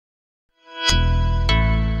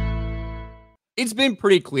It's been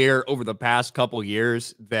pretty clear over the past couple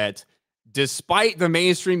years that despite the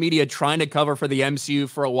mainstream media trying to cover for the MCU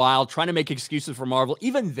for a while, trying to make excuses for Marvel,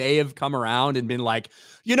 even they have come around and been like,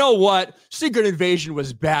 you know what? Secret Invasion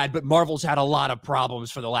was bad, but Marvel's had a lot of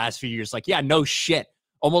problems for the last few years. Like, yeah, no shit.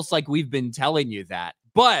 Almost like we've been telling you that.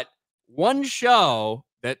 But one show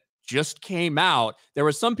that just came out, there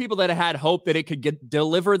were some people that had hope that it could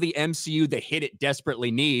deliver the MCU the hit it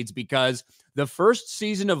desperately needs, because the first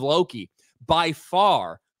season of Loki, by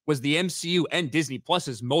far, was the MCU and Disney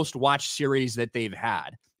Plus's most watched series that they've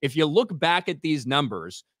had. If you look back at these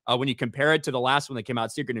numbers, when you compare it to the last one that came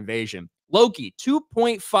out, Secret Invasion, Loki,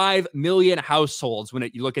 2.5 million households when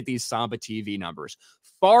you look at these Samba TV numbers.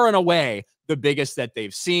 Far and away the biggest that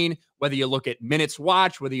they've seen. Whether you look at minutes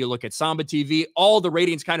watched, whether you look at Samba TV, all the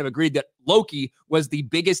ratings kind of agreed that Loki was the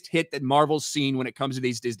biggest hit that Marvel's seen when it comes to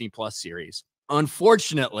these Disney Plus series.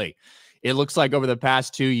 Unfortunately, it looks like over the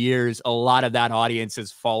past 2 years, a lot of that audience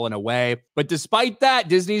has fallen away. But despite that,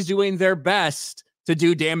 Disney's doing their best to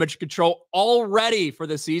do damage control already for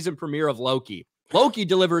the season premiere of Loki. Loki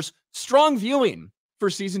delivers strong viewing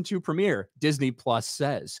for season 2 premiere, Disney Plus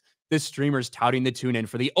says. This streamer's touting the tune in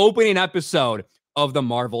for the opening episode of the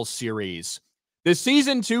Marvel series. The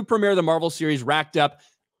season 2 premiere of the Marvel series racked up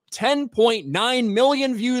 10.9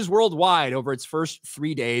 million views worldwide over its first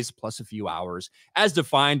 3 days plus a few hours, as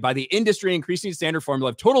defined by the industry increasing standard formula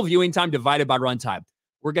of total viewing time divided by runtime.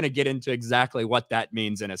 We're going to get into exactly what that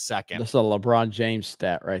means in a second. That's a LeBron James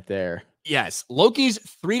stat right there. Yes, Loki's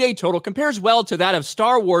 3-day total compares well to that of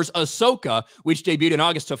Star Wars Ahsoka, which debuted in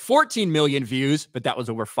August to 14 million views, but that was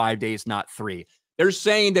over 5 days, not 3. They're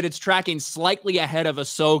saying that it's tracking slightly ahead of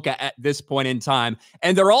Ahsoka at this point in time,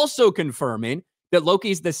 and they're also confirming that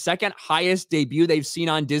Loki's the second highest debut they've seen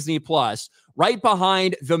on Disney Plus, right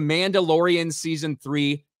behind The Mandalorian Season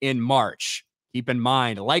 3 in March. Keep in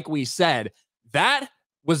mind, like we said, that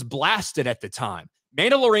was blasted at the time.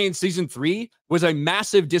 Mandalorian Season 3 was a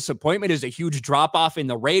massive disappointment. It was a huge drop-off in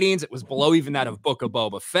the ratings. It was below even that of Book of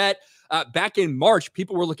Boba Fett. Back in March,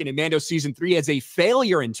 people were looking at Mando Season 3 as a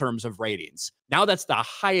failure in terms of ratings. Now that's the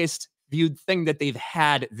highest viewed thing that they've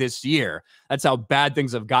had this year. That's how bad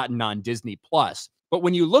things have gotten on Disney Plus. But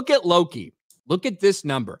when you look at Loki, look at this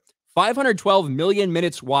number, 512 million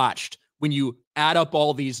minutes watched when you add up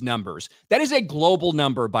all these numbers. That is a global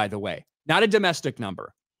number, by the way, not a domestic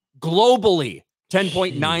number. Globally,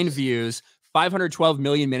 10.9 views, 512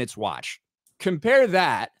 million minutes watched. Compare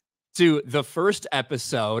that to the first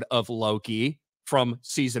episode of Loki from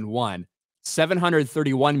season 1,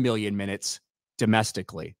 731 million minutes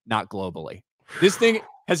domestically, not globally. This thing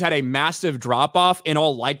has had a massive drop-off. In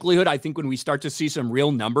all likelihood, I think when we start to see some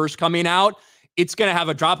real numbers coming out, it's going to have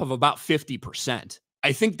a drop of about 50%.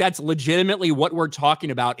 I think that's legitimately what we're talking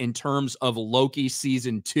about in terms of Loki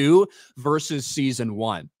season 2 versus season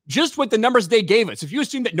 1. Just with the numbers they gave us, if you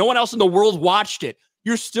assume that no one else in the world watched it,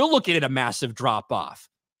 you're still looking at a massive drop-off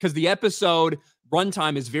because the episode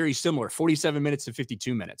runtime is very similar, 47 minutes to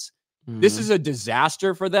 52 minutes. This is a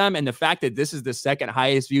disaster for them, and the fact that this is the second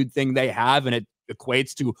highest viewed thing they have, and it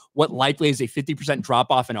equates to what likely is a 50%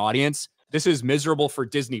 drop-off in audience, this is miserable for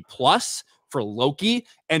Disney Plus, for Loki,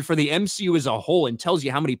 and for the MCU as a whole, and tells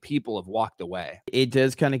you how many people have walked away. It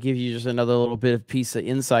does kind of give you just another little bit of piece of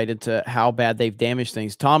insight into how bad they've damaged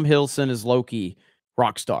things. Tom Hiddleston is Loki,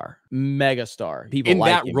 rock star, mega star. People in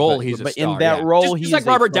like that him, role, but, he's a but star. In that role, he's like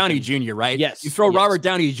Robert Downey Jr., right? Yes. You throw Robert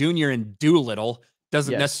Downey Jr. in Doolittle,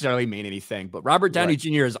 doesn't necessarily mean anything, but Robert Downey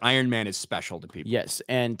Jr. as Iron Man is special to people. Yes,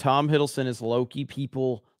 and Tom Hiddleston is Loki.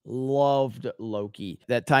 People loved Loki.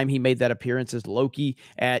 That time he made that appearance as Loki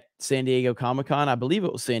at San Diego Comic-Con. I believe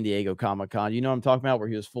it was San Diego Comic-Con. You know what I'm talking about, where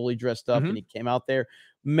he was fully dressed up and he came out there.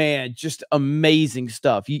 Man, just amazing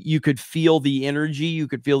stuff. You could feel the energy. You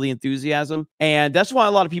could feel the enthusiasm. And that's why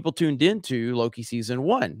a lot of people tuned into Loki season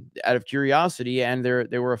 1 out of curiosity. And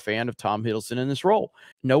they were a fan of Tom Hiddleston in this role.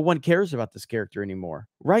 No one cares about this character anymore.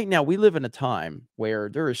 Right now, we live in a time where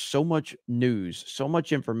there is so much news, so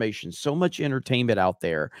much information, so much entertainment out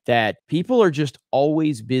there that people are just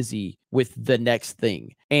always busy with the next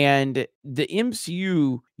thing. And the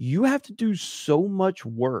MCU, you have to do so much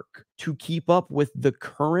work to keep up with the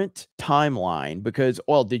current timeline because,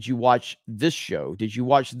 well, did you watch this show? Did you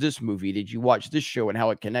watch this movie? Did you watch this show and how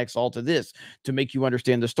it connects all to this to make you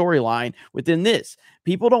understand the storyline within this?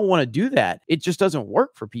 People don't want to do that. It just doesn't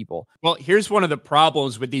work for people. Well, here's one of the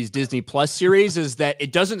problems with these Disney Plus series is that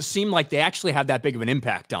it doesn't seem like they actually have that big of an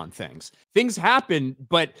impact on things. Things happen,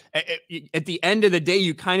 but at the end of the day,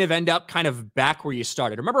 you kind of end up kind of back where you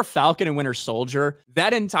started. Remember Falcon and Winter Soldier?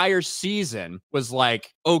 That entire season was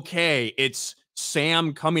like, okay, it's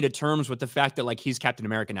Sam coming to terms with the fact that like he's Captain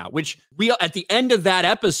America now, which we at the end of that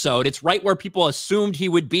episode, it's right where people assumed he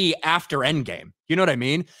would be after Endgame. You know what I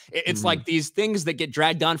mean? It's like these things that get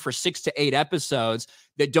dragged on for 6 to 8 episodes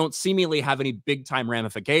that don't seemingly have any big time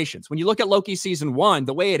ramifications. When you look at Loki season 1,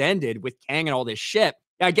 the way it ended with Kang and all this shit,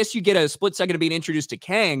 I guess you get a split second of being introduced to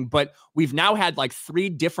Kang, but we've now had like 3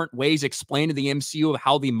 different ways explained to the MCU of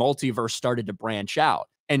how the multiverse started to branch out.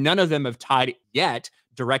 And none of them have tied yet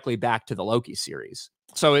directly back to the Loki series.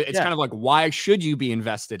 So it's kind of like, why should you be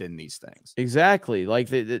invested in these things? Exactly. Like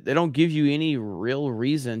they don't give you any real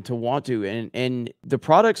reason to want to. And the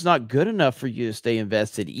product's not good enough for you to stay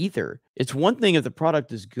invested either. It's one thing if the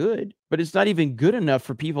product is good, but it's not even good enough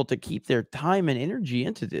for people to keep their time and energy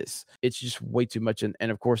into this. It's just way too much. And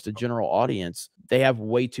of course, the general audience, they have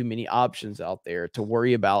way too many options out there to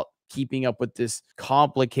worry about keeping up with this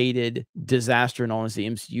complicated disaster known as the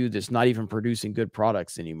MCU that's not even producing good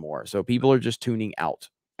products anymore. So people are just tuning out.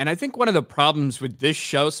 And I think one of the problems with this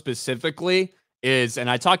show specifically is, and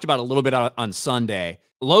I talked about a little bit on Sunday,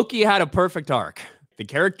 Loki had a perfect arc. The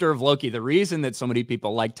character of Loki, the reason that so many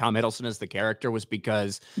people like Tom Hiddleston as the character was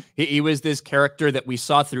because he was this character that we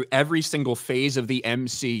saw through every single phase of the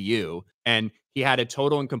MCU. And he had a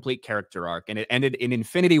total and complete character arc. And it ended in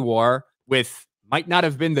Infinity War with, might not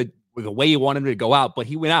have been the way he wanted him to go out, but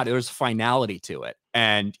he went out. There was finality to it.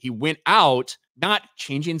 And he went out, not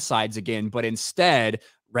changing sides again, but instead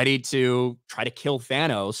ready to try to kill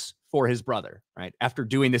Thanos for his brother, right? After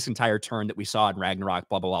doing this entire turn that we saw in Ragnarok,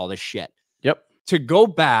 blah, blah, blah, all this shit. Yep. To go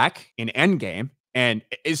back in Endgame, and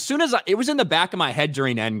as soon as it was in the back of my head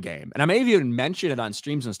during Endgame, and I may have even mentioned it on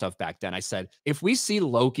streams and stuff back then, I said, if we see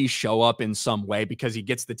Loki show up in some way because he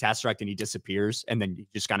gets the Tesseract and he disappears and then he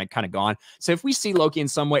just kind of gone. So if we see Loki in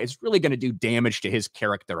some way, it's really going to do damage to his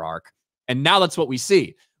character arc. And now that's what we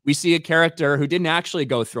see. We see a character who didn't actually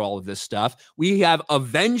go through all of this stuff. We have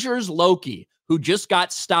Avengers Loki, who just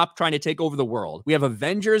got stopped trying to take over the world. We have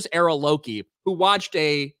Avengers era Loki, who watched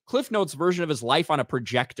a Cliff Notes version of his life on a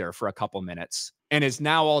projector for a couple minutes and is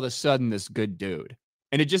now all of a sudden this good dude.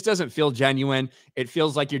 And it just doesn't feel genuine. It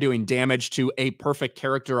feels like you're doing damage to a perfect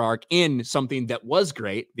character arc in something that was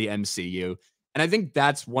great, the MCU. And I think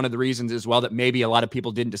that's one of the reasons as well that maybe a lot of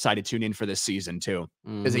people didn't decide to tune in for this season too,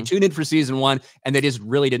 because they tuned in for season 1 and they just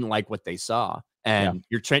really didn't like what they saw. And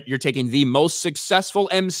you're taking the most successful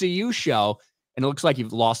MCU show, and it looks like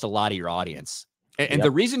you've lost a lot of your audience. And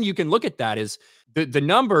the reason you can look at that is the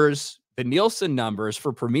numbers, the Nielsen numbers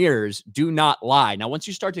for premieres do not lie. Now, once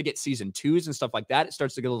you start to get season 2s and stuff like that, it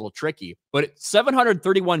starts to get a little tricky. But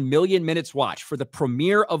 731 million minutes watched for the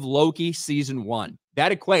premiere of Loki season 1.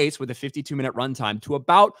 That equates with a 52-minute runtime to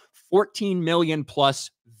about 14 million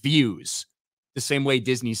plus views. The same way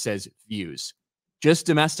Disney says views. Just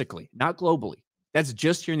domestically, not globally. That's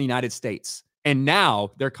just here in the United States. And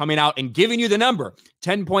now they're coming out and giving you the number,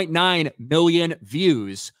 10.9 million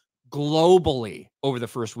views globally over the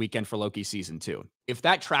first weekend for Loki season 2. If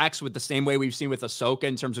that tracks with the same way we've seen with Ahsoka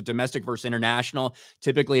in terms of domestic versus international,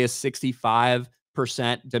 typically a 65%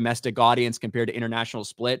 domestic audience compared to international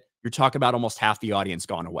split, you're talking about almost half the audience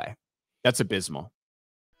gone away. That's abysmal.